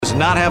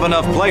not have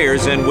enough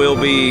players and will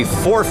be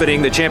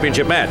forfeiting the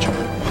championship match.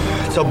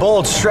 It's a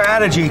bold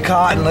strategy,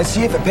 Cotton. Let's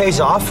see if it pays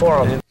off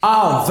for them.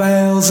 All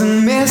veils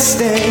and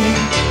misty,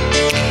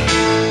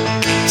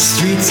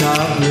 streets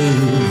are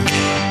blue.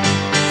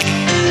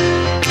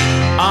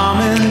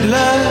 Almond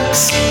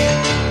looks.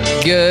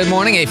 Good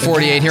morning,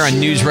 8:48 here on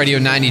News Radio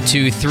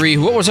 92.3.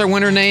 What was our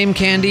winner name,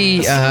 Candy?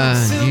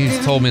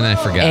 You told me and I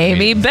forgot.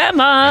 Amy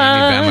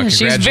Bema. She's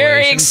very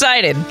Congratulations.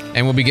 excited.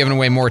 And we'll be giving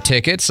away more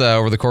tickets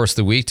over the course of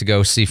the week to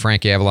go see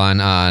Frankie Avalon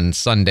on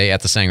Sunday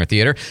at the Sanger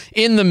Theater.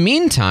 In the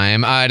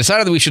meantime, I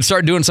decided that we should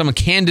start doing some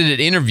candidate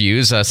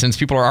interviews since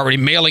people are already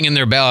mailing in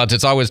their ballots.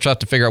 It's always tough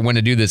to figure out when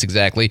to do this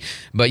exactly.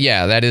 But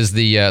yeah, that is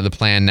the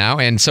plan now.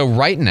 And so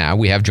right now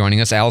we have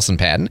joining us Allison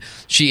Patton.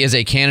 She is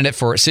a candidate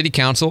for City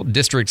Council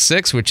District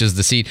 6, which is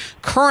the seat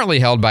currently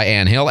held by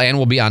Ann Hill and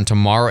will be on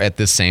tomorrow at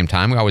this same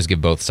time. We always give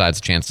both sides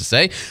a chance to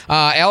say.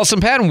 Allison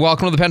Patton,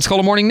 welcome to the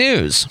Pensacola Morning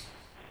News.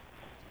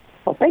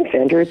 Well, thanks,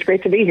 Andrew. It's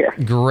great to be here.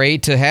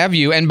 Great to have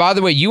you. And by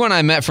the way, you and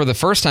I met for the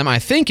first time, I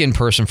think in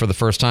person for the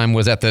first time,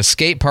 was at the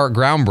skate park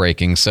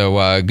groundbreaking.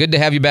 So good to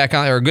have you back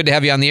on, or good to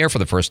have you on the air for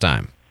the first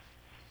time.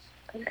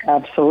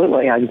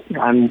 Absolutely.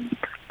 I'm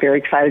very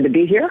excited to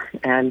be here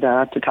and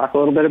to talk a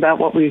little bit about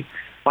what we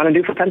want to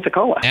do for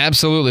Pensacola.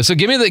 Absolutely. So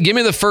give me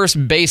the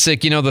first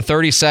basic, the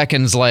 30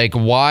 seconds, like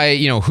why,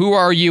 who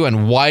are you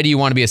and why do you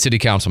want to be a city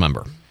council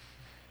member?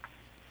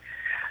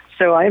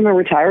 So I am a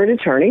retired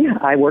attorney.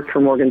 I worked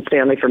for Morgan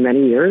Stanley for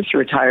many years,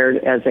 retired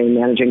as a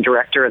managing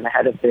director and the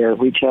head of their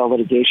retail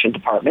litigation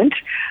department,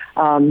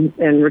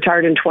 and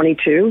retired in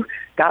 22,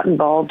 got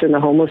involved in the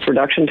Homeless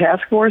Reduction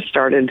Task Force,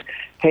 started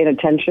paying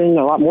attention,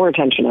 a lot more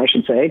attention, I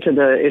should say, to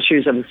the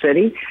issues of the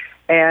city,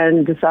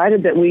 and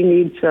decided that we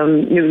need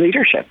some new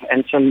leadership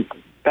and some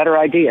better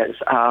ideas.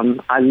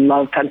 I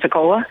love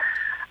Pensacola.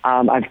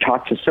 I've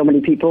talked to so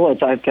many people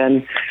as I've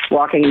been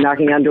walking and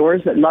knocking on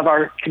doors that love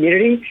our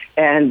community,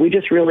 and we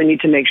just really need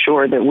to make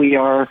sure that we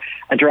are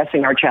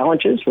addressing our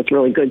challenges with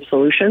really good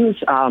solutions,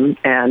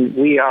 and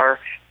we are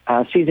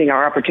seizing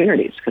our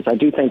opportunities, because I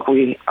do think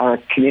we are a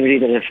community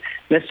that has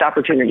missed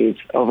opportunities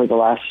over the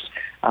last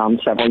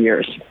several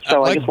years.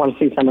 So I just want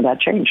to see some of that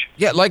change.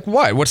 Yeah, like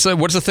what? What's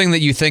the thing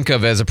that you think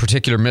of as a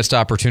particular missed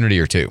opportunity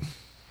or two?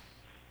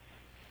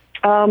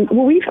 Well,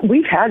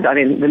 we've had,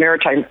 the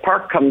Maritime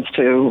Park comes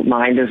to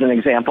mind as an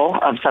example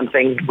of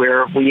something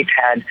where we've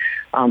had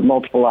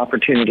multiple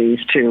opportunities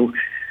to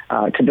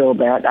build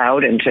that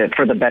out and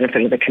for the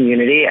benefit of the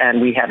community,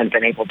 and we haven't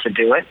been able to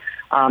do it.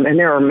 And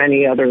there are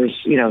many others,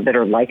 that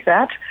are like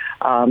that.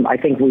 I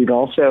think we've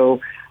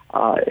also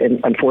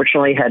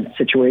unfortunately had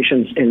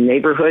situations in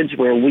neighborhoods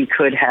where we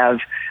could have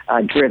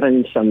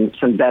driven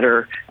some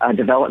better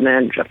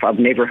development of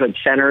neighborhood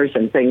centers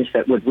and things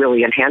that would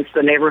really enhance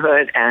the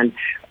neighborhood, and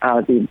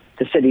the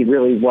city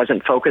really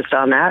wasn't focused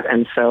on that,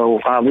 and so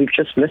we've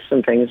just missed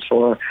some things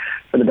for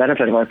the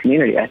benefit of our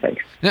community, I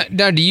think.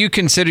 Now, do you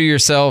consider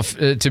yourself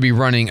to be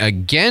running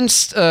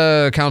against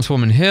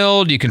Councilwoman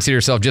Hill? Do you consider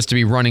yourself just to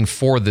be running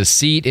for the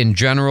seat in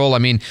general? I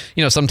mean,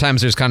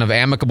 sometimes there's kind of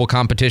amicable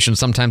competition.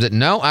 Sometimes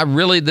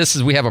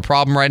we have a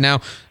problem right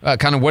now.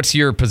 Kind of what's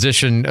your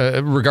position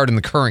regarding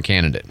the current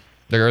candidate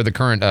or the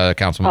current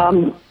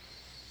councilman?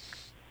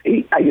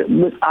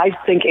 I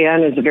think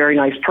Ann is a very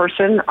nice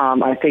person.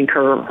 I think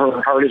her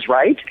heart is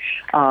right.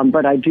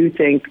 But I do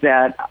think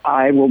that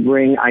I will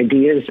bring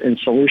ideas and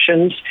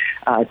solutions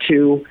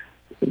to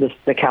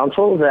the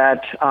council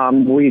that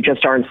we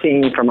just aren't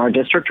seeing from our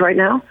district right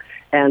now.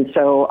 And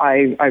so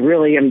I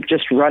really am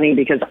just running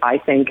because I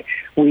think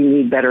we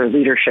need better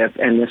leadership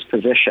in this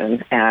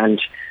position,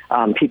 and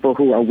people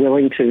who are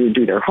willing to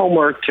do their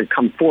homework, to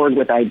come forward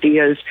with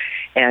ideas,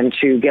 and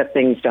to get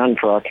things done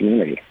for our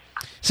community.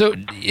 So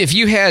if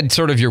you had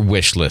sort of your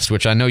wish list,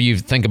 which I know you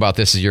think about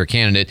this as your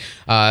candidate,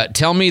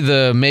 tell me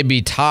the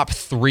maybe top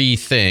 3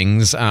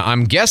 things.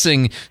 I'm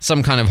guessing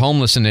some kind of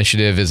homeless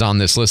initiative is on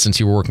this list since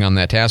you were working on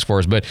that task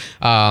force. But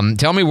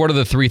tell me, what are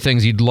the 3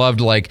 things you'd love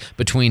to, like,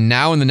 between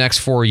now and the next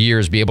 4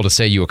 years, be able to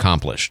say you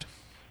accomplished?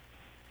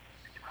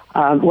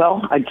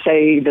 Well, I'd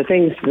say the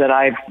things that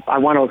I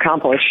want to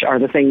accomplish are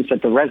the things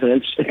that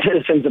the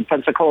citizens of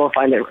Pensacola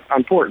find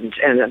important.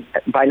 And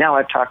by now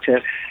I've talked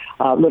to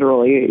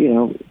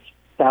literally,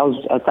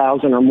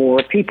 1,000 or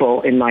more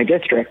people in my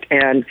district.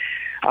 And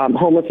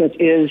homelessness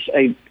is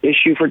a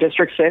issue for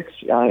District 6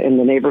 in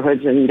the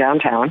neighborhoods in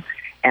downtown.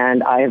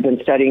 And I have been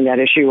studying that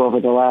issue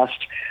over the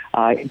last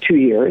 2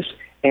 years.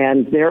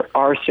 And there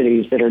are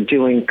cities that are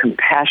doing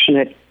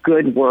compassionate,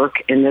 good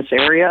work in this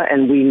area,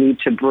 and we need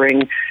to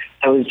bring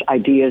those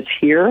ideas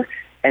here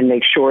and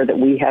make sure that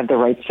we have the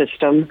right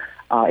system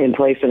in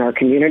place in our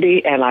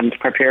community, and I'm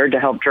prepared to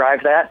help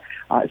drive that.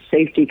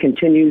 Safety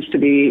continues to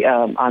be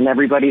on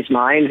everybody's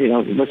mind.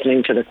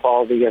 Listening to the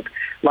quality of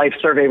life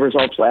survey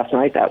results last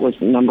night, that was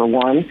number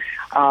 1.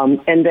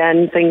 And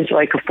then things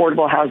like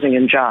affordable housing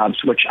and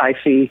jobs, which I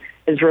see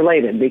is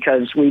related,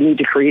 because we need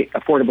to create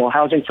affordable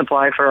housing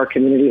supply for our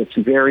community. It's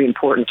very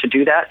important to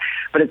do that,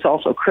 but it's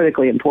also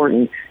critically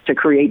important to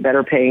create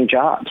better paying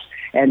jobs.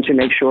 and to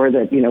make sure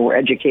that, we're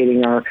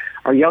educating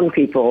our young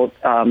people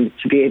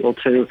to be able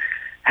to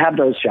have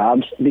those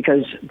jobs,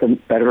 because the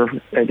better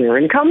their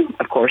income,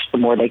 of course, the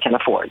more they can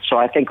afford. So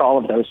I think all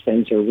of those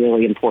things are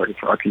really important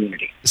for our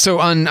community. So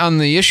on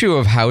the issue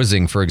of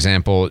housing, for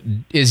example,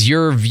 is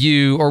your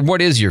view, or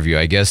what is your view,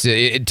 I guess,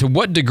 to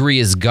what degree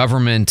is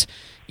government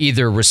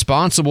either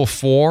responsible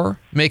for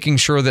making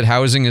sure that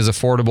housing is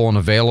affordable and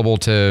available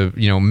to,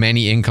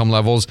 many income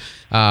levels,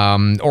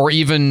 or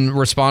even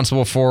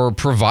responsible for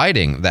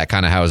providing that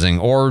kind of housing?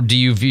 Or do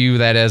you view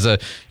that as a,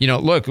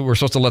 look, we're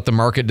supposed to let the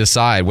market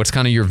decide? What's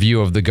kind of your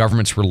view of the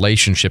government's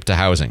relationship to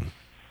housing?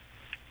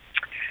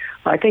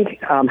 I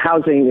think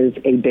housing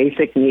is a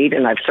basic need,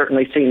 and I've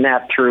certainly seen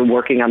that through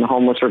working on the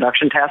Homeless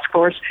Reduction Task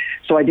Force.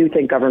 So I do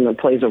think government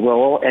plays a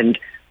role in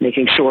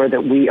making sure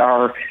that we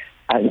are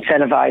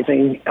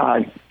incentivizing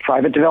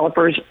private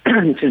developers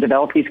to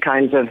develop these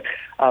kinds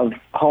of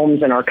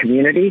homes in our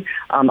community.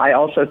 I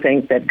also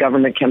think that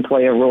government can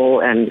play a role,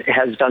 and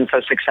has done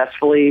so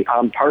successfully,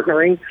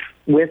 partnering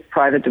with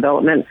private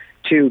development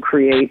to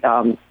create,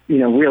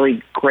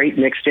 really great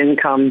mixed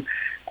income,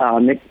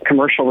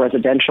 commercial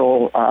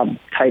residential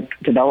type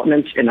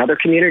developments in other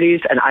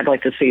communities. And I'd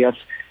like to see us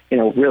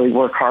really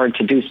work hard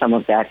to do some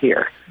of that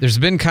here. There's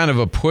been kind of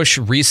a push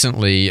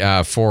recently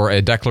for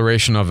a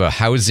declaration of a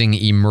housing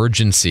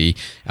emergency,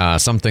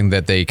 something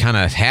that they kind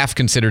of half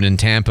considered in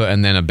Tampa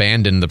and then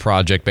abandoned the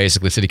project.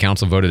 Basically, City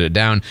Council voted it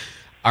down.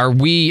 Are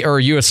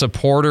you a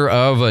supporter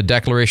of a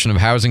declaration of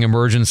housing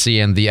emergency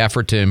and the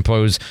effort to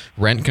impose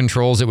rent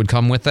controls that would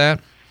come with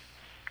that?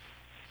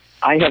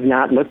 I have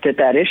not looked at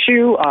that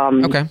issue.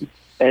 Okay.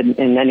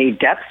 In any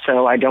depth,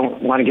 so I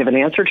don't want to give an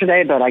answer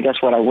today, but I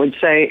guess what I would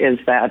say is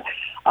that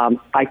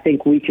I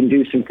think we can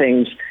do some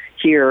things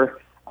here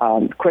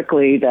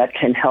quickly that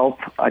can help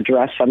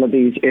address some of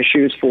these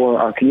issues for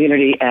our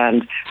community,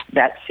 and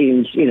that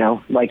seems,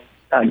 like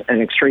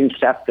an extreme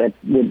step that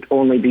would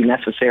only be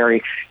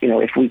necessary,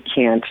 if we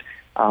can't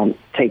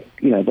take,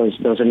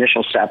 those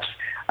initial steps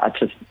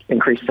to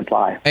increase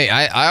supply. Hey,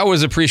 I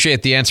always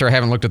appreciate the answer. I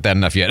haven't looked at that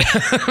enough yet.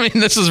 I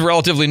mean, this is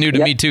relatively new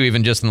to me too,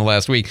 even just in the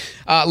last week.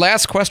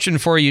 Last question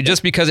for you,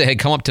 just because it had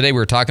come up today, we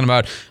were talking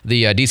about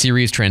the D.C.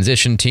 Reeves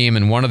transition team,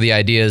 and one of the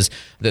ideas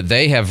that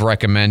they have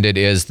recommended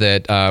is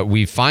that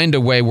we find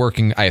a way,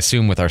 working, I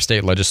assume, with our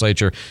state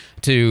legislature,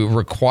 to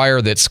require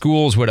that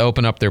schools would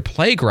open up their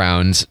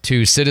playgrounds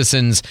to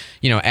citizens,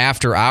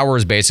 after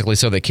hours, basically,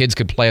 so that kids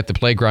could play at the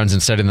playgrounds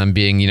instead of them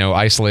being,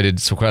 isolated,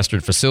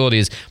 sequestered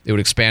facilities. It would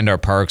expand our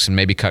parks and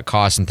maybe cut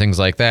costs and things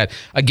like that.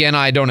 Again,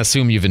 I don't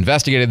assume you've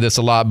investigated this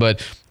a lot,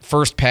 but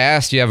first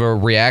pass, do you have a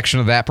reaction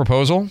to that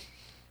proposal?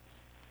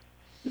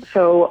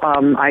 So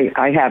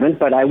I haven't,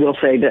 but I will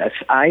say this.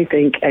 I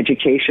think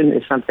education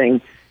is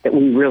something that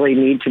we really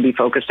need to be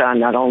focused on,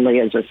 not only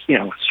as a,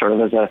 sort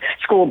of as a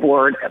school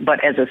board,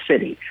 but as a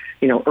city.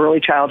 Early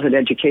childhood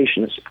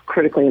education is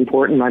critically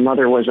important. My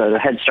mother was a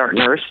Head Start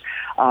nurse,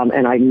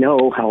 and I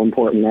know how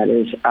important that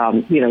is.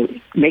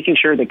 Making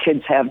sure that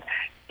kids have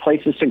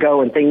places to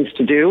go and things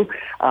to do,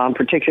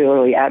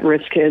 particularly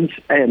at-risk kids,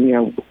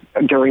 and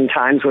during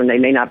times when there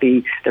may not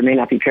be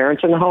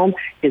parents in the home,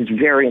 is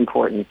very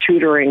important.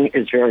 Tutoring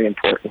is very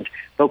important.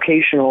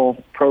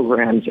 Vocational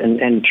programs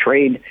and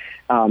trade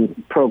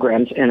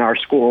programs in our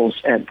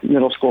schools at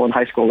middle school and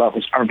high school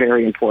levels are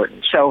very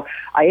important. So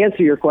I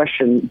answer your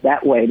question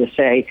that way, to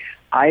say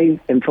I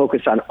am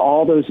focused on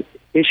all those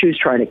issues,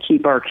 trying to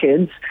keep our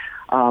kids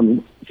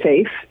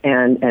safe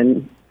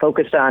and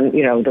focused on,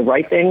 the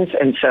right things.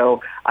 And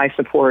so I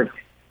support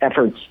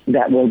efforts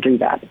that will do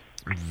that.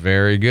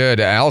 Very good.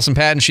 Allison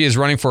Patton, she is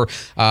running for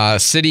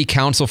City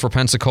Council for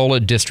Pensacola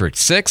District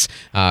 6.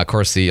 Of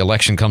course, the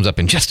election comes up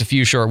in just a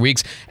few short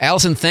weeks.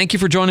 Allison, thank you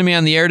for joining me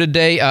on the air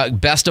today.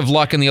 Best of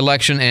luck in the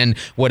election, and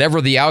whatever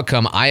the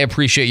outcome, I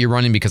appreciate you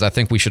running, because I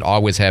think we should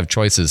always have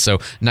choices. So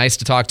nice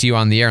to talk to you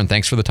on the air, and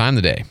thanks for the time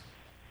today.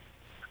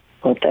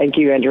 Well, thank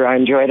you, Andrew. I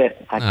enjoyed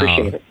it. I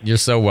appreciate it. You're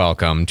so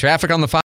welcome. Traffic on the 5.